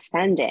hard time with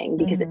spending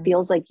because it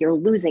feels like you're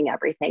losing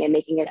everything and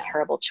making a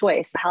terrible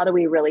choice. How do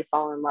we really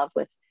fall in love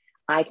with,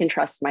 I can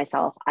trust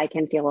myself, I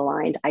can feel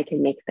aligned, I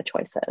can make the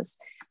choices?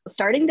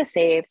 Starting to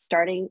save,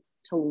 starting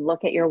to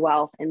look at your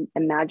wealth and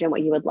imagine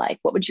what you would like.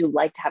 What would you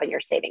like to have in your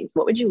savings?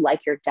 What would you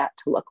like your debt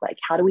to look like?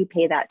 How do we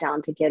pay that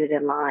down to get it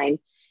in line?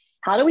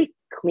 How do we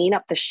clean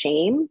up the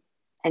shame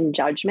and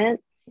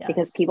judgment?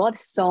 Because people have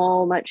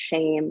so much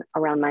shame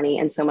around money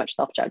and so much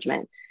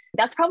self-judgment.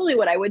 That's probably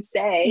what I would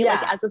say,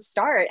 like as a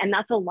start. And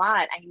that's a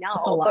lot, I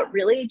know, but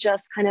really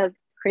just kind of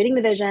creating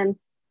the vision,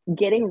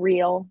 getting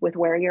real with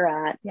where you're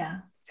at,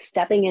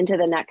 stepping into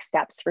the next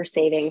steps for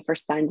saving, for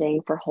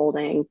spending, for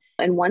holding.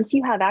 And once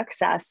you have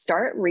excess,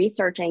 start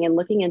researching and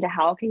looking into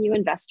how can you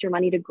invest your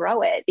money to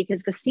grow it?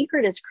 Because the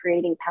secret is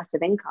creating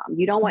passive income.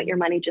 You don't want your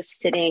money just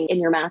sitting in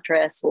your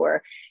mattress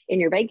or in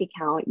your bank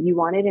account. You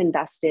want it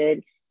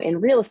invested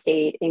in real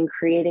estate, in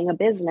creating a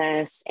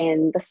business,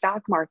 in the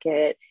stock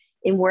market,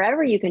 in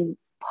wherever you can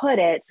put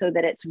it so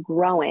that it's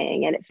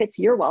growing and it fits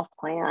your wealth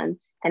plan.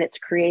 And it's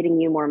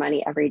creating you more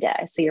money every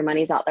day. So your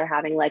money's out there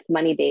having like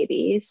money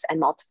babies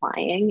and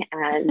multiplying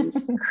and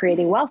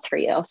creating wealth for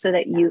you so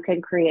that you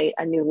can create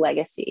a new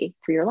legacy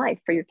for your life,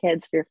 for your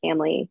kids, for your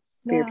family,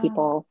 for your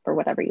people, for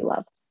whatever you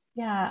love.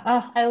 Yeah.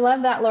 Oh, I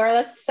love that, Laura.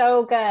 That's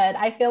so good.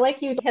 I feel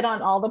like you hit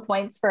on all the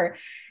points for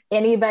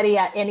anybody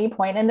at any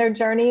point in their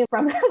journey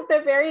from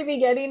the very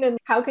beginning. And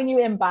how can you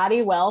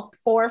embody wealth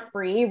for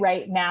free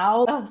right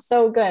now? Oh,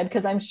 so good.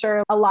 Because I'm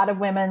sure a lot of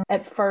women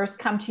at first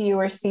come to you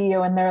or see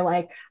you and they're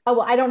like, oh,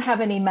 well, I don't have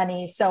any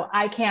money, so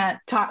I can't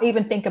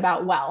even think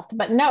about wealth.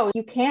 But no,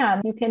 you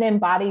can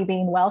embody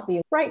being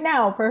wealthy right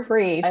now for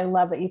free. I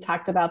love that you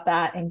talked about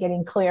that and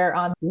getting clear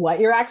on what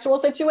your actual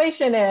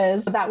situation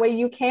is. That way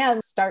you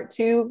can start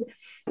to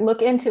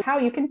look into how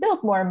you can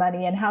build more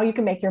money and how you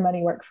can make your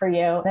money work for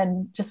you.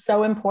 And just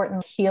so important,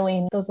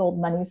 healing those old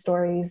money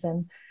stories,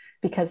 and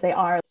because they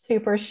are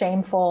super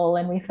shameful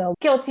and we feel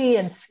guilty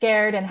and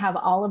scared and have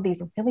all of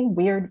these really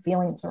weird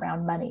feelings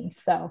around money.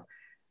 So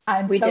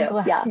I'm so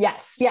glad. Yeah.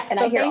 Yes. And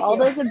so I hear all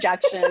those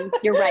objections.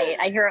 You're right.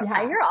 I hear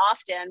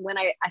often when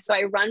I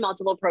run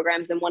multiple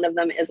programs, and one of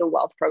them is a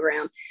wealth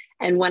program.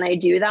 And when I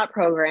do that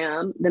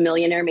program, the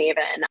Millionaire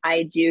Maven,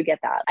 I do get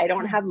that. I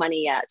don't have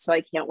money yet, so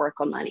I can't work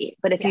on money.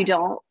 But if you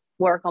don't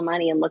work on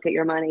money and look at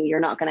your money,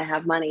 you're not going to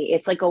have money.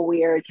 It's like a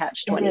weird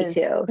catch-22.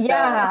 So.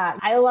 Yeah.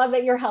 I love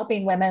that you're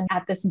helping women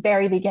at this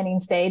very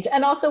beginning stage,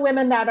 and also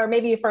women that are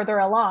maybe further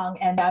along.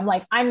 And I'm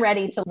like, I'm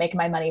ready to make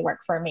my money work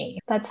for me.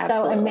 That's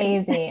so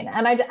amazing.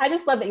 And I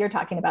just love that you're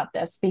talking about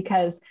this,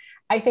 because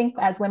I think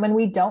as women,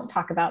 we don't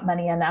talk about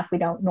money enough. We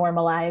don't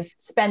normalize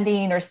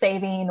spending or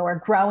saving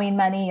or growing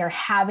money or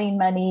having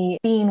money,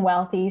 being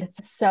wealthy.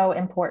 It's so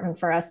important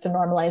for us to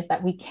normalize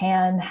that we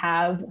can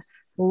have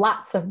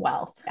lots of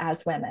wealth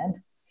as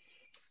women.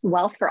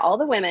 Wealth for all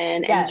the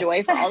women and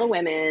joy for all the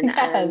women.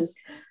 And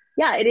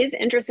yeah, it is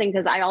interesting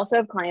because I also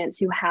have clients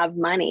who have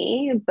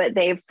money, but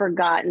they've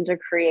forgotten to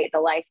create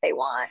the life they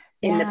want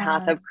in the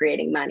path of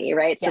creating money,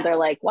 right? So they're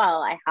like,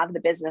 well, I have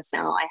the business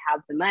now, I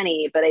have the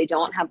money, but I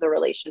don't have the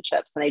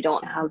relationships and I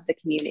don't have the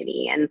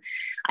community and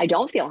I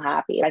don't feel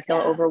happy. I feel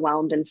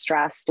overwhelmed and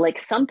stressed. Like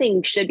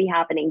something should be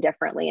happening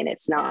differently and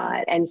it's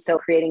not. And so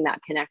creating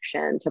that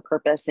connection to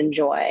purpose and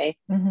joy.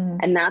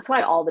 And that's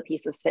why all the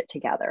pieces fit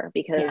together,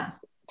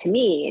 because to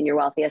me, in your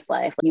wealthiest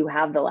life, you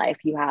have the life,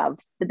 you have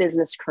the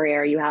business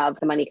career, you have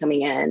the money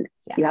coming in,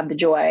 you have the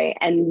joy,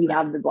 and you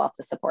have the wealth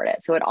to support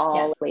it. So it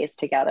all plays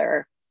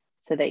together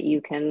so that you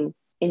can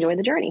enjoy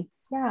the journey.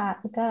 Yeah,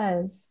 it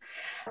does.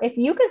 If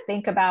you could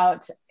think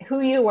about who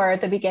you were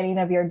at the beginning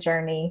of your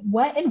journey,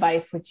 what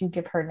advice would you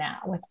give her now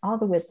with all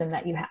the wisdom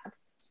that you have?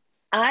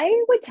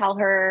 I would tell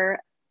her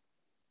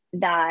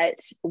that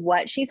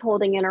what she's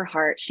holding in her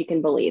heart, she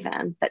can believe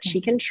in, that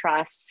she can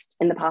trust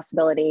in the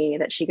possibility,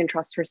 that she can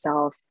trust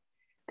herself,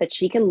 that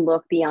she can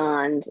look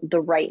beyond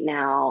the right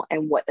now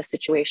and what the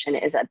situation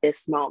is at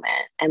this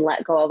moment and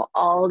let go of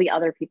all the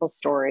other people's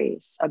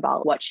stories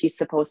about what she's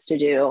supposed to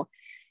do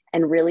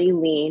and really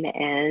lean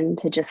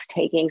into just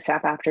taking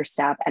step after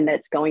step, and that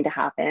it's going to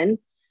happen,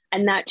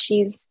 and that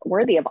she's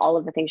worthy of all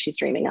of the things she's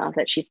dreaming of,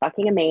 that she's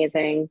fucking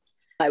amazing.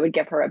 I would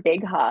give her a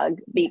big hug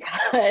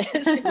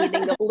because we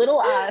think of little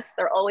us.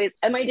 They're always,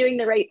 am I doing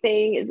the right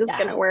thing? Is this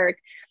going to work?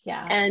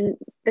 Yeah. And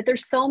that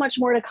there's so much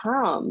more to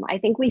come. I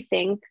think we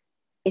think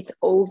it's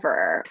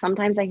over.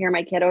 Sometimes I hear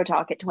my kiddo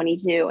talk at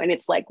 22 and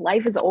it's like,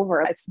 life is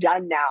over. It's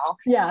done now.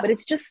 Yeah. But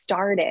it's just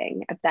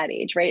starting at that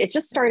age, right? It's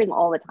just starting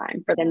all the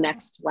time for the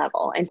next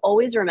level. And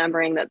always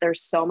remembering that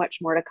there's so much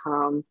more to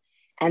come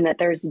and that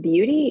there's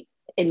beauty,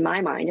 in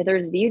my mind,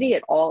 there's beauty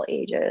at all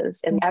ages.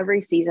 And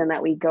every season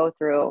that we go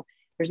through,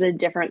 there's a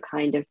different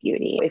kind of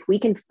beauty. If we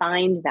can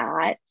find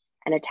that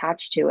and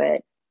attach to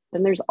it,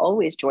 then there's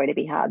always joy to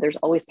be had. There's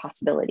always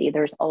possibility.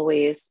 There's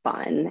always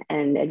fun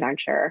and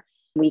adventure.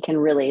 We can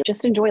really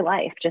just enjoy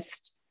life.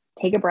 Just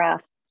take a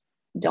breath.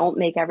 Don't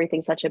make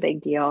everything such a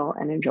big deal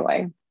and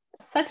enjoy.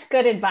 Such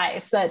good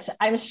advice that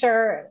I'm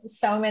sure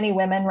so many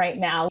women right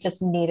now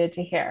just needed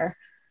to hear.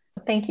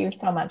 Thank you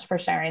so much for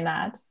sharing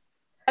that.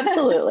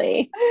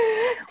 Absolutely.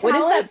 What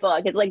is that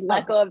book? It's like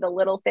Let Go of the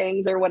Little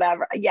Things or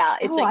whatever. Yeah.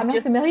 It's like I'm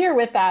not familiar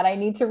with that. I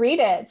need to read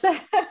it.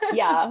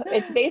 Yeah.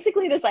 It's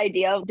basically this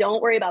idea of don't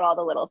worry about all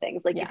the little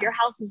things. Like if your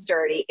house is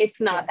dirty,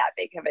 it's not that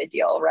big of a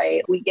deal, right?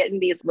 Yes. We get in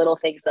these little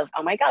things of,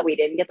 oh my God, we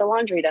didn't get the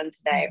laundry done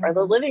today, or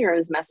the living room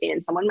is messy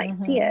and someone might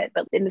see it,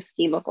 but in the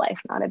scheme of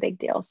life, not a big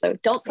deal. So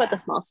don't sweat the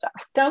small stuff.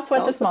 Don't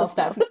sweat the small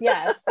stuff.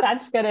 Yes.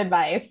 Such good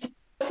advice.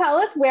 Tell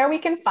us where we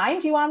can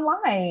find you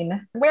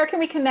online. Where can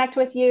we connect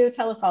with you?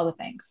 Tell us all the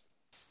things.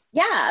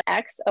 Yeah,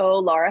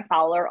 XO Laura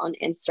Fowler on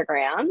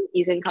Instagram.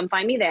 You can come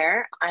find me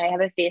there. I have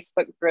a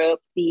Facebook group,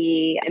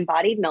 The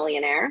Embodied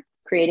Millionaire,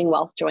 Creating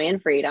Wealth, Joy, and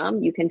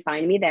Freedom. You can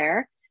find me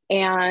there.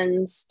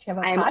 And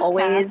I'm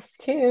always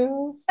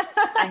too.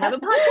 I have a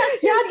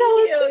podcast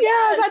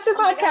too. That's your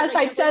podcast.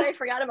 I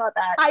forgot about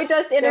that. I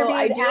just interviewed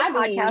I do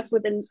Abby. a podcast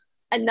with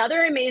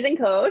another amazing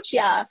coach.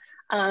 Yeah.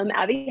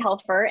 Abby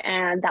Helfer,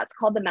 and that's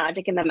called The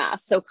Magic in the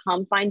Mess. So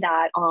come find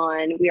that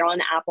we're on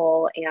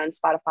Apple and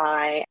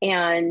Spotify,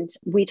 and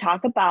we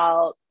talk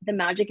about the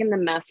magic in the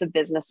mess of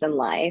business and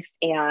life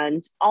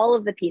and all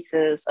of the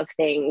pieces of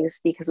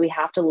things, because we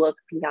have to look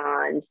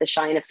beyond the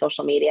shine of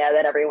social media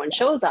that everyone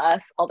shows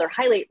us, all their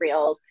highlight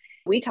reels.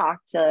 We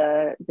talk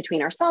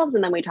between ourselves,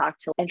 and then we talk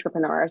to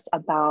entrepreneurs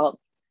about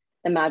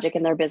the magic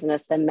in their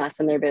business, the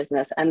mess in their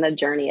business, and the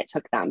journey it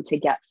took them to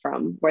get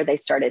from where they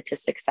started to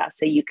success.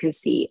 So you can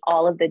see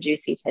all of the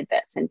juicy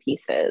tidbits and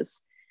pieces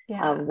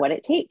of what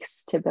it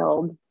takes to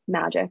build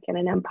magic in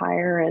an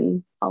empire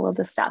and all of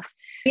the stuff.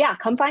 Yeah,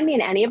 come find me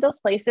in any of those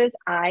places.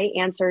 I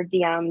answer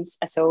DMs.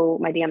 So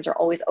my DMs are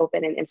always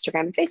open in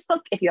Instagram and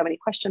Facebook. If you have any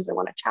questions or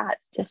want to chat,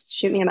 just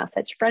shoot me a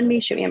message. Friend me,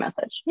 shoot me a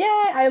message.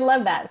 Yeah, I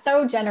love that.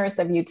 So generous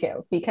of you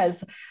too,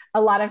 because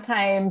a lot of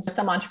times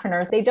some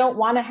entrepreneurs, they don't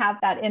want to have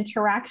that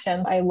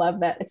interaction. I love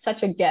that. It's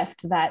such a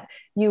gift that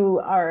you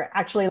are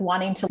actually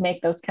wanting to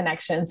make those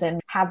connections and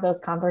have those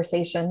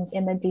conversations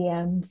in the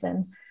DMs.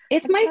 And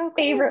it's my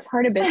favorite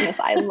part of business.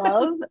 I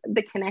love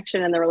the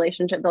connection and the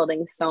relationship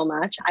building so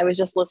much. I was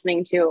just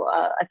listening to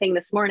a thing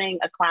this morning,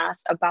 a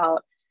class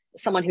about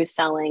someone who's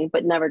selling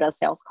but never does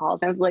sales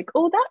calls. I was like,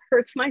 oh, that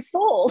hurts my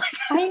soul.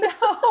 I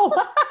know.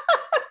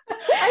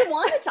 I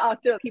want to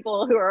talk to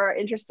people who are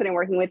interested in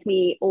working with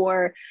me,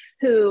 or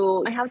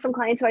who I have some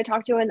clients who I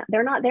talk to and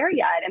they're not there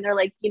yet. And they're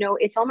like,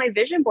 it's on my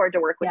vision board to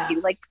work with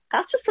you. Like,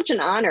 that's just such an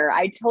honor.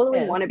 I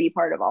totally want to be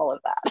part of all of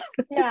that.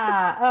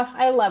 Yeah. Oh,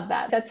 I love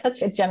that. That's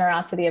such a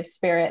generosity of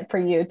spirit for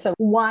you to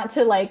want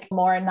to like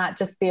more and not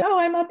just be, oh,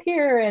 I'm up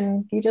here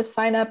and you just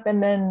sign up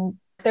and then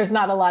there's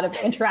not a lot of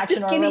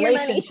interaction or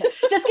relationship.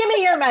 Just give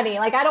me your money.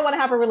 Like, I don't want to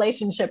have a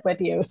relationship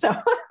with you. So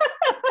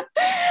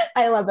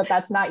I love that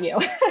that's not you.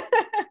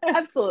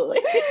 Absolutely.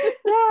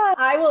 Yeah,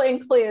 I will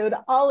include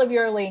all of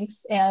your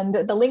links and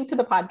the link to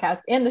the podcast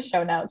in the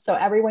show notes so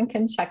everyone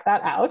can check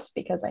that out,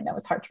 because I know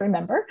it's hard to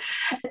remember.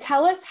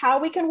 Tell us how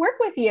we can work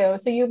with you.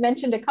 So you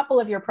mentioned a couple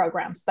of your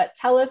programs, but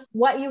tell us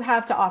what you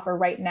have to offer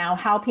right now,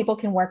 how people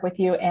can work with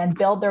you and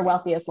build their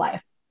wealthiest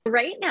life.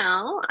 Right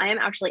now, I am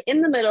actually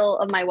in the middle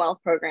of my wealth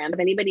program. If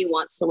anybody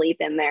wants to leap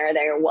in there,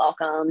 they're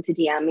welcome to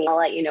DM me. I'll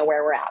let you know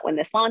where we're at when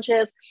this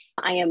launches.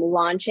 I am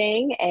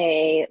launching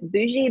a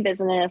bougie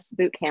business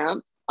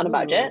bootcamp on a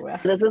budget. Ooh.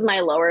 This is my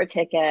lower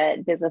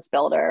ticket business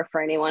builder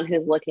for anyone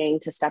who's looking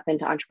to step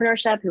into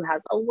entrepreneurship, who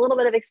has a little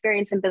bit of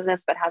experience in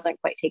business, but hasn't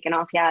quite taken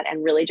off yet,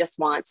 and really just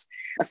wants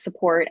a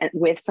support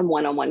with some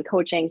one-on-one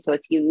coaching. So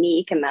it's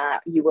unique in that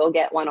you will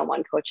get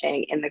one-on-one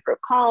coaching in the group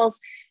calls.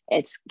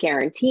 It's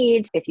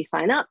guaranteed. If you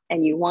sign up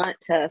and you want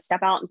to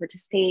step out and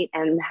participate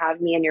and have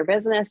me in your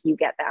business, you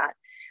get that.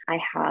 I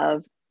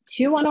have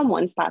 2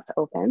 one-on-one spots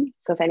open.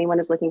 So if anyone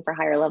is looking for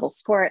higher level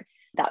support,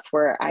 that's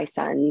where I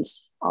send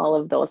all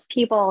of those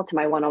people to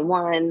my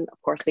one-on-one.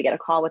 Of course, we get a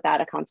call with that,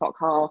 a consult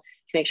call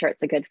to make sure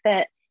it's a good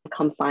fit.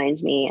 Come find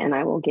me and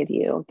I will give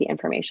you the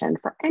information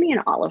for any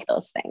and all of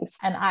those things.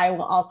 And I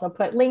will also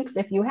put links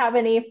if you have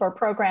any for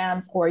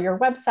programs or your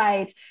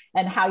website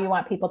and how you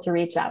want people to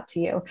reach out to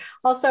you.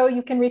 Also,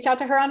 you can reach out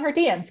to her on her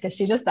DMs because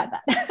she just said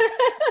that.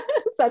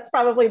 That's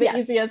probably the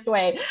easiest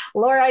way.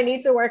 Laura, I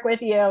need to work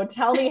with you.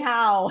 Tell me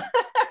how.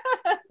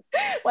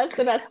 What's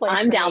the best place?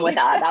 I'm down with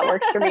that. That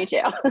works for me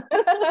too.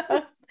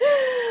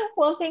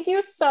 Well, thank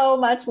you so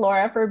much,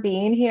 Laura, for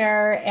being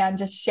here and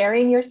just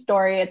sharing your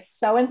story. It's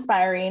so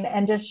inspiring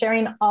and just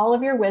sharing all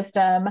of your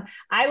wisdom.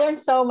 I learned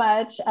so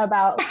much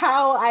about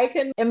how I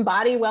can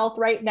embody wealth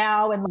right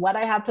now and what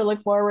I have to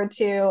look forward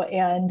to.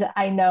 And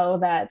I know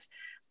that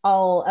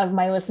all of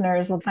my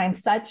listeners will find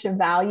such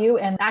value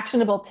and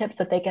actionable tips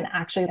that they can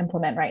actually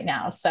implement right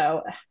now.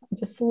 So I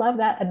just love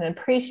that and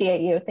appreciate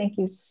you. Thank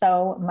you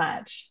so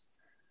much.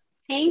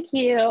 Thank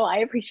you. I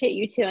appreciate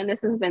you too. And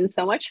this has been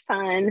so much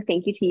fun.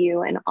 Thank you to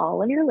you and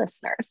all of your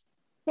listeners.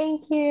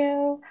 Thank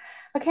you.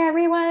 Okay,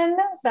 everyone,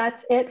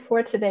 that's it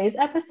for today's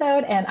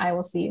episode, and I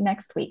will see you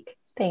next week.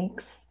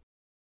 Thanks.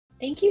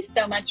 Thank you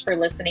so much for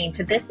listening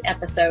to this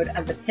episode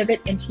of the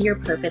Pivot into Your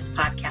Purpose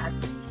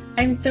podcast.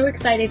 I'm so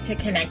excited to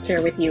connect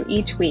here with you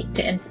each week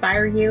to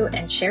inspire you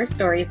and share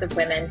stories of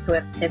women who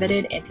have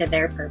pivoted into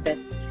their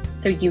purpose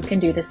so you can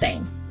do the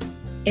same.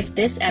 If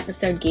this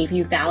episode gave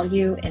you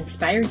value,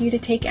 inspired you to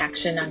take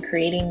action on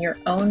creating your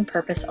own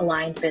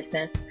purpose-aligned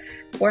business,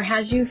 or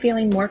has you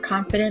feeling more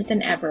confident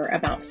than ever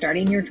about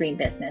starting your dream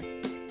business,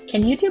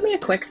 can you do me a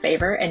quick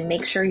favor and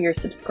make sure you're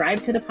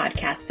subscribed to the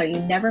podcast so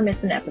you never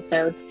miss an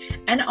episode,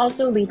 and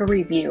also leave a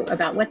review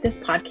about what this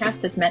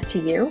podcast has meant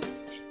to you?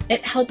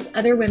 It helps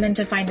other women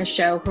to find the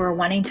show who are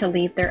wanting to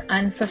leave their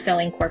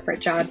unfulfilling corporate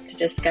jobs to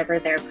discover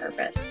their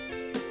purpose.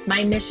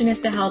 My mission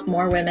is to help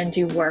more women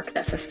do work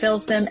that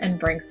fulfills them and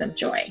brings them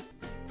joy.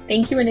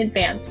 Thank you in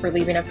advance for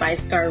leaving a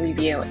 5-star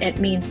review. It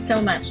means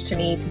so much to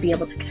me to be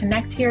able to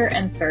connect here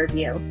and serve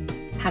you.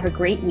 Have a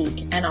great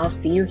week, and I'll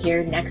see you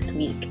here next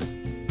week.